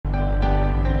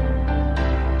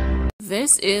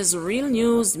This is Real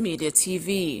News Media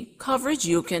TV, coverage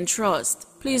you can trust.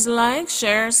 Please like,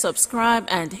 share, subscribe,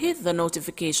 and hit the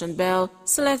notification bell.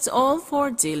 Select all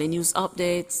for daily news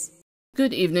updates.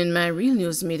 Good evening, my Real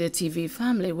News Media TV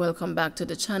family. Welcome back to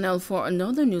the channel for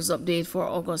another news update for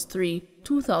August 3,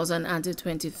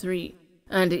 2023.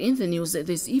 And in the news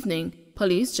this evening,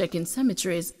 police check in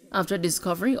cemeteries after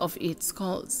discovery of 8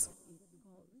 skulls.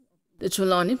 The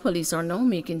Trelawney police are now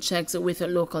making checks with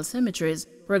local cemeteries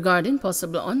regarding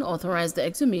possible unauthorized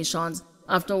exhumations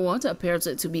after what appears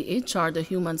to be 8 charred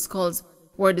human skulls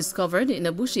were discovered in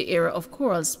a bushy area of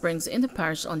Coral Springs in the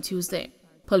parish on Tuesday.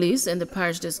 Police in the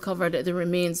parish discovered the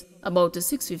remains about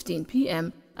 6:15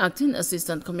 p.m. Acting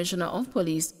Assistant Commissioner of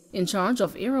Police in charge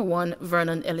of Area 1,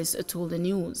 Vernon Ellis, told the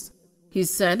news. He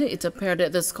said it appeared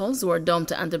the skulls were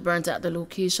dumped and burnt at the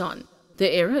location. The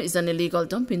area is an illegal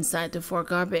dumping site for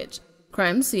garbage.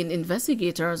 Crime scene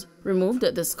investigators removed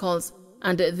the skulls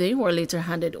and they were later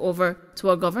handed over to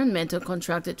a governmental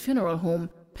contracted funeral home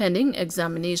pending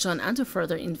examination and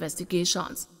further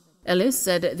investigations. Ellis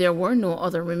said there were no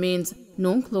other remains,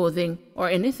 no clothing, or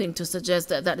anything to suggest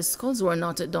that the skulls were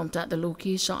not dumped at the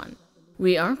location.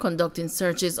 We are conducting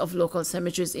searches of local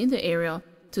cemeteries in the area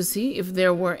to see if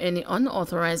there were any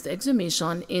unauthorized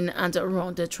exhumation in and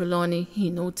around the Trelawney, he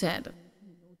noted.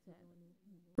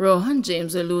 Rohan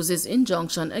James loses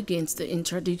injunction against the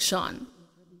interdiction.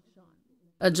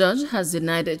 A judge has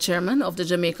denied the chairman of the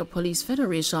Jamaica Police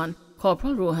Federation,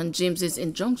 Corporal Rohan James's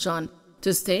injunction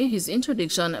to stay his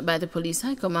interdiction by the police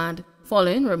high command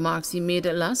following remarks he made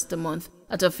last month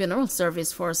at a funeral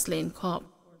service for a slain cop.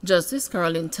 Justice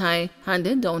Caroline Tai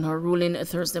handed down her ruling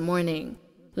Thursday morning.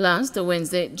 Last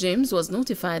Wednesday, James was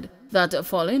notified that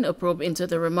following a probe into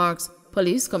the remarks,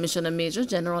 Police Commissioner Major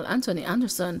General Anthony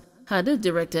Anderson had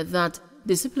directed that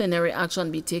disciplinary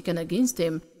action be taken against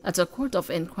him at a court of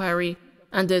inquiry,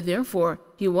 and therefore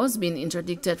he was being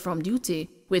interdicted from duty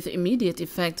with immediate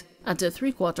effect at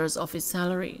 3/4 of his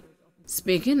salary.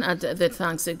 Speaking at the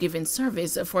Thanksgiving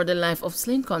service for the life of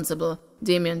slain Constable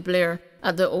Damian Blair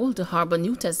at the Old Harbour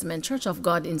New Testament Church of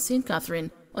God in St.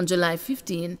 Catherine on July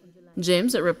 15,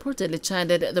 James reportedly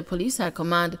chided the police high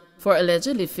command for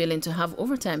allegedly failing to have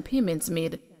overtime payments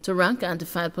made to rank and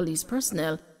file police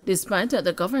personnel despite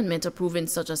the government approving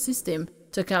such a system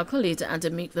to calculate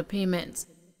and make the payments.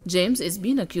 James is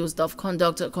being accused of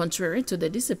conduct contrary to the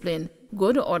discipline,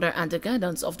 good order and the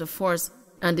guidance of the force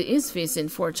and is facing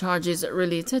 4 charges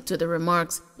related to the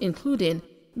remarks, including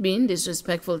being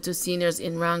disrespectful to seniors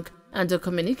in rank and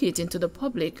communicating to the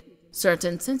public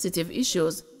certain sensitive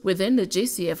issues within the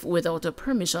JCF without a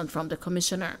permission from the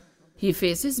commissioner. He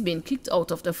faces being kicked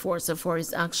out of the force for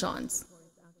his actions.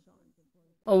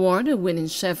 Award-winning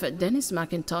chef Dennis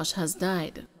McIntosh has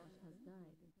died.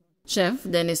 Chef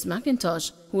Dennis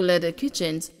McIntosh, who led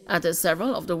kitchens at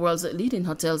several of the world's leading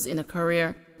hotels in a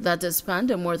career that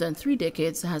spanned more than 3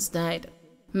 decades, has died.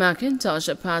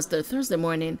 McIntosh passed Thursday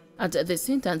morning at the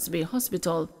St. Anne's Bay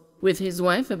Hospital with his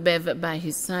wife Bev by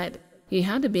his side. He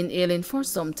had been ailing for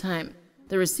some time.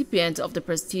 The recipient of the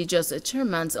prestigious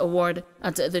Chairman's Award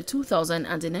at the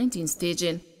 2019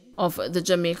 staging of the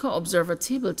Jamaica Observer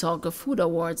Table Talk Food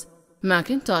Awards,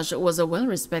 McIntosh was a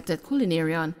well-respected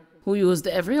culinarian who used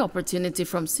every opportunity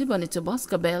from Siboney to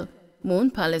Boscobel,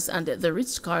 Moon Palace and the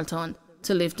Ritz-Carlton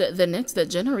to lift the next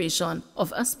generation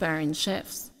of aspiring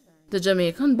chefs. The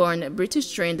Jamaican-born,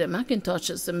 British-trained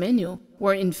McIntosh's menu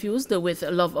were infused with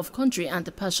love of country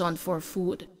and passion for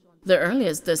food. The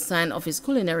earliest sign of his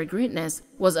culinary greatness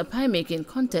was a pie-making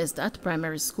contest at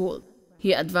primary school.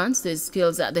 He advanced his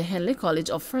skills at the Henley College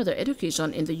of Further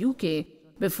Education in the UK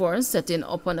before setting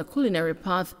up on a culinary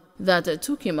path that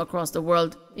took him across the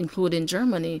world, including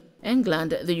Germany,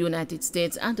 England, the United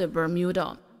States, and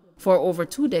Bermuda. For over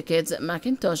 2 decades,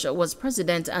 McIntosh was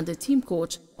president and the team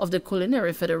coach of the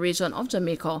Culinary Federation of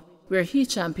Jamaica, where he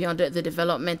championed the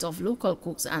development of local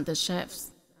cooks and chefs.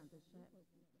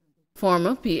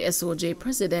 Former PSOJ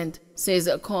president says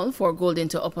a call for Golding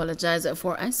to apologize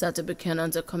for Isat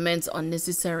Buchanan's comments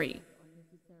unnecessary.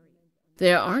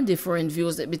 There are differing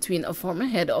views between a former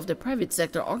head of the private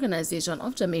sector organization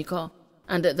of Jamaica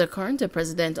and the current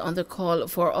president on the call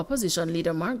for opposition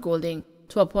leader Mark Golding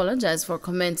to apologize for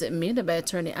comments made by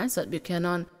attorney Isat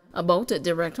Buchanan about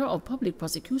Director of Public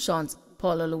Prosecutions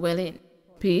Paula Llewellyn.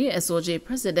 PSOJ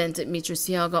President Mitri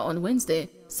Siaga on Wednesday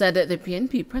said the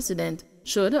PNP president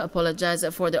should apologize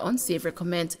for the unsavory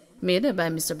comment made by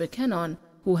Mr. Buchanan,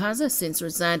 who has since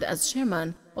resigned as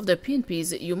chairman of the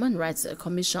PNP's Human Rights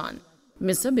Commission.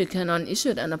 Mr. Buchanan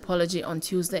issued an apology on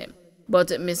Tuesday, but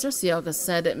Mr. Siaga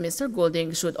said Mr.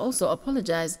 Golding should also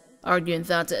apologize, arguing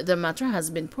that the matter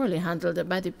has been poorly handled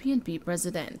by the PNP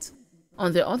president.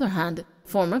 On the other hand,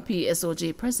 former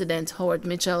PSOJ President Howard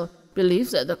Mitchell believes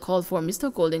that the call for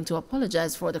Mr. Golding to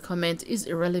apologize for the comment is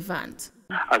irrelevant.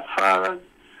 As far as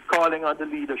calling on the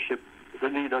leader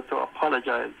to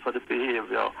apologize for the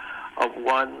behavior of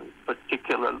one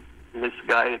particular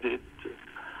misguided,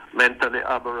 mentally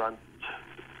aberrant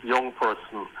young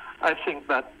person, I think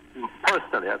that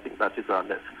is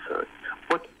unnecessary.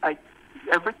 But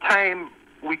every time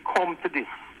we come to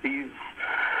these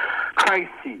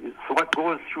crises, what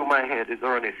goes through my head is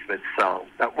Ernest Smith's song,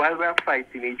 that while we are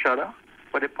fighting each other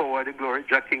for the power, the glory,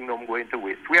 Jah kingdom going to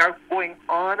waste. We are going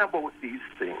on about these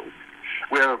things.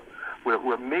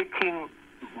 We're making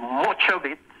much of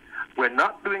it. We're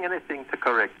not doing anything to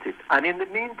correct it. And in the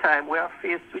meantime, we are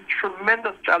faced with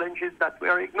tremendous challenges that we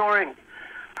are ignoring.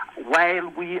 While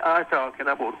we are talking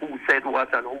about who said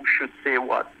what and who should say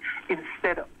what,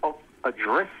 instead of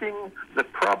addressing the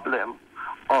problem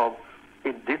of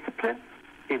indiscipline,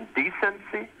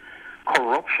 indecency,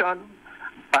 corruption,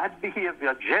 bad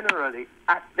behavior generally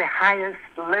at the highest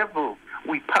level.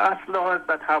 We pass laws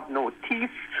that have no teeth.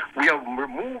 We have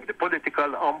removed the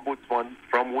political ombudsman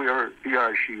from where he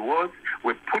or she was.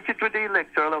 We put it with the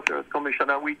Electoral Affairs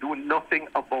Commission, and we do nothing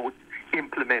about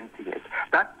implementing it.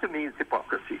 That to me is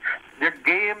hypocrisy. There are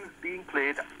games being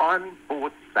played on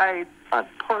both sides, and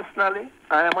personally,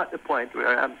 I am at the point where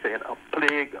I am saying a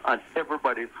plague on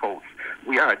everybody's house.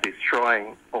 We are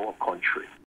destroying our country.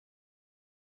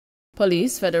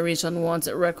 Police Federation wants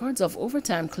records of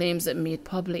overtime claims made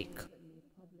public.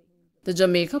 The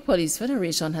Jamaica Police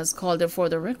Federation has called for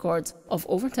the records of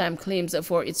overtime claims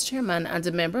for its chairman and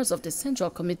the members of the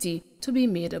Central Committee to be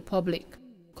made public.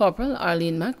 Corporal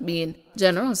Arlene McBean,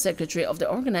 General Secretary of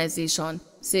the organization,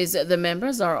 says the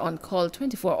members are on call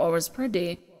 24 hours per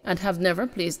day and have never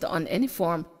placed on any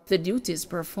form the duties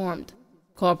performed.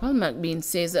 Corporal McBean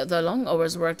says the long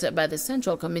hours worked by the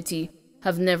Central Committee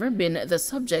have never been the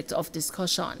subject of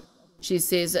discussion. She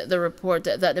says the report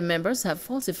that the members have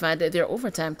falsified their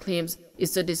overtime claims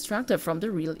is to distract from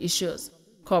the real issues.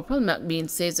 Corporal McBean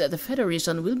says the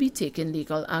Federation will be taking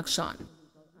legal action.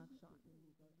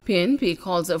 PNP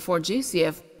calls for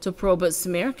JCF to probe a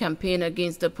smear campaign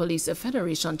against the Police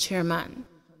Federation chairman.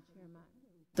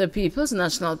 The People's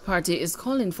National Party is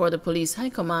calling for the Police High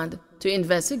Command to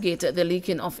investigate the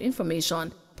leaking of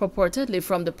information purportedly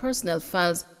from the personnel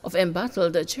files of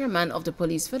embattled chairman of the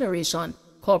Police Federation,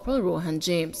 Corporal Rohan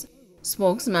James.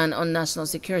 Spokesman on National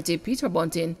Security Peter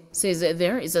Bunting says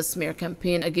there is a smear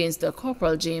campaign against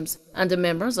Corporal James and the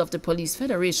members of the Police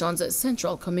Federation's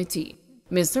Central Committee.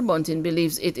 Mr. Bunting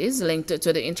believes it is linked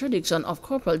to the interdiction of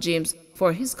Corporal James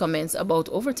for his comments about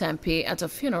overtime pay at a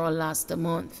funeral last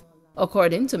month.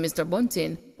 According to Mr.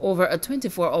 Bunting, over a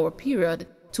 24-hour period,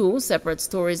 2 separate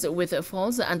stories with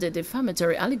false and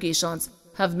defamatory allegations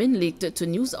have been leaked to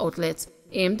news outlets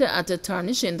aimed at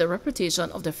tarnishing the reputation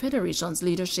of the Federation's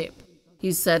leadership.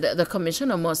 He said the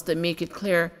Commissioner must make it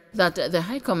clear that the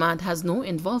High Command has no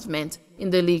involvement in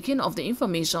the leaking of the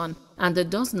information and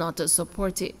does not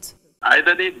support it.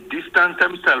 Either they distance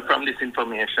themselves from this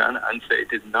information and say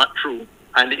it is not true,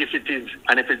 and if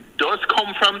it does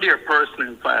come from their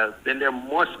personal files, then there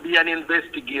must be an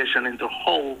investigation into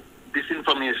how this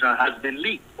information has been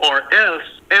leaked, or else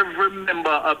every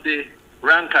member of the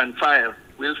rank and file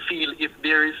will feel if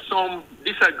there is some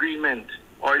disagreement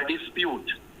or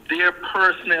dispute, their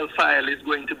personal file is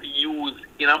going to be used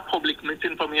in a public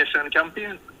misinformation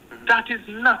campaign. That is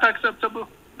not acceptable.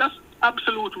 That's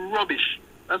absolute rubbish.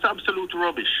 That's absolute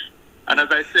rubbish. And as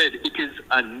I said, it is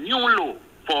a new law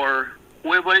for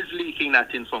whoever is leaking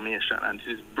that information and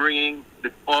is bringing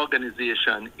the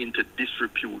organization into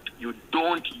disrepute. You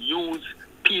don't use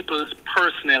people's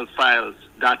personal files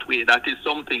that way. That is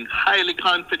something highly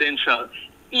confidential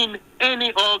in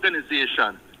any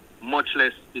organization, much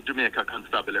less the Jamaica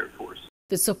Constabulary Force.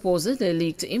 The supposedly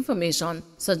leaked information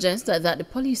suggests that the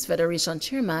Police Federation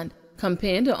chairman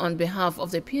campaigned on behalf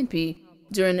of the PNP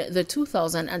during the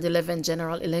 2011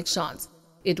 general elections.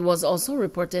 It was also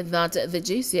reported that the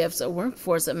JCF's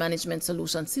Workforce Management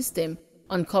Solution System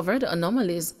uncovered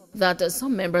anomalies that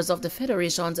some members of the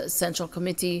Federation's Central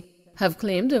Committee have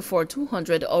claimed for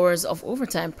 200 hours of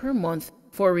overtime per month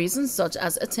for reasons such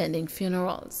as attending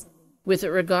funerals. With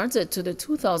regards to the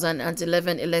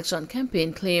 2011 election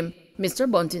campaign claim, Mr.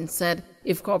 Bunting said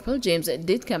if Corporal James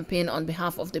did campaign on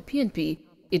behalf of the PNP,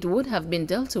 it would have been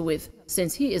dealt with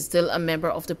since he is still a member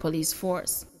of the police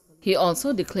force. He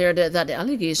also declared that the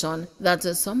allegation that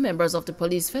some members of the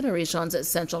Police Federation's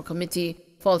Central Committee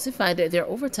falsified their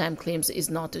overtime claims is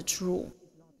not true.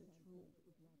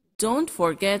 Don't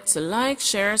forget to like,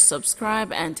 share,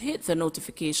 subscribe, and hit the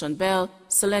notification bell.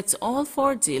 Select all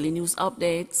for daily news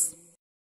updates.